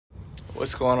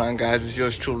What's going on, guys? It's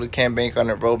yours truly, Cam Bank on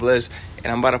the Robles, and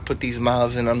I'm about to put these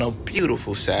miles in on a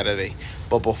beautiful Saturday.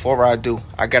 But before I do,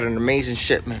 I got an amazing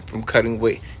shipment from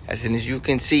Kutting. As you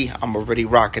can see, I'm already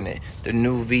rocking it. The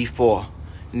new V4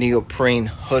 neoprene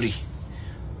hoodie.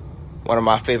 One of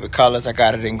my favorite colors. I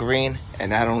got it in green,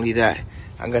 and not only that,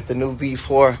 I got the new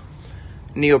V4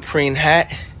 neoprene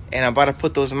hat, and I'm about to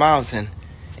put those miles in.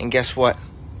 And guess what?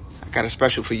 I got a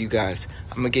special for you guys.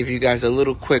 I'm going to give you guys a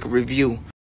little quick review.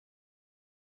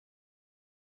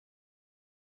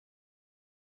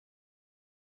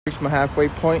 Reached my halfway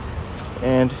point,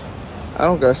 and I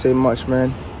don't gotta say much,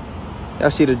 man.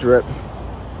 Y'all see the drip.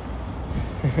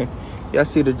 Y'all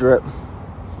see the drip.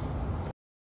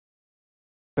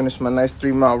 Finished my nice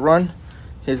 3-mile run.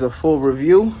 Here's a full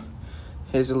review.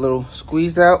 Here's a little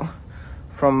squeeze out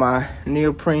from my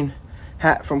neoprene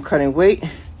hat from Kutting. And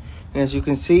as you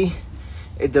can see,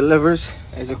 it delivers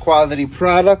as a quality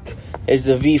product. It's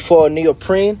the V4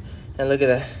 neoprene, and look at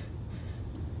that.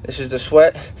 This is the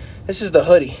sweat. This is the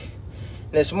hoodie.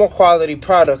 And there's more quality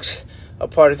products, a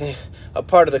part of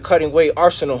the Kutting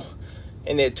arsenal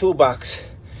in their toolbox.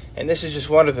 And this is just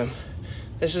one of them.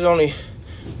 This is only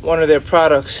one of their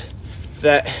products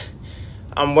that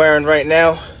I'm wearing right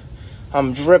now.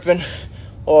 I'm dripping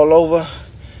all over.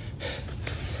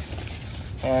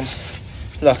 And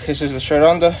look, this is the shirt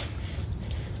under.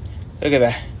 Look at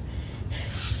that.